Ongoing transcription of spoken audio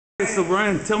So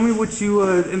Ryan, tell me what you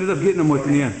ended up getting him with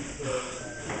in the end.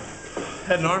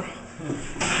 Head and arm.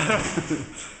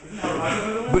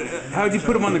 But how'd you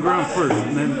put him on the ground first?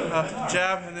 And then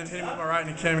Jab, and then hit him with my right,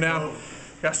 and he came down.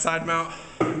 Got side mount,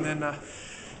 and then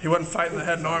he wasn't fighting the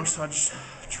head and arm, so I just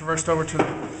traversed over to the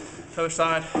other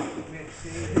side,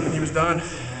 and he was done.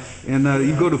 And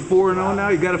you go to 4-0 now.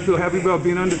 You got to feel happy about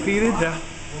being undefeated. Yeah.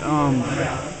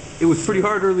 It was pretty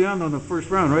hard early on the first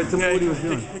round, right? Tell me what he was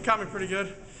doing. He caught me pretty good,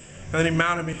 and then he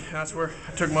mounted me. That's where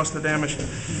I took most of the damage.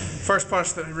 First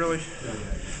punch that he really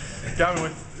got me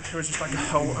with, it was just like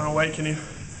an awakening.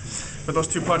 But those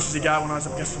two punches he got when I was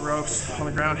up against the ropes on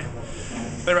the ground,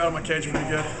 they rattled my cage pretty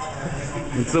good.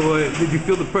 And so, did you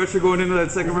feel the pressure going into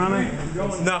that second round then?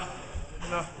 No.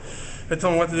 They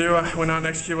told me what to do. I went out and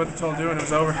executed what they told me to do, and it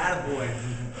was over.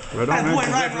 Right on, man.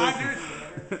 Ryan Rogers.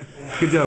 Good job.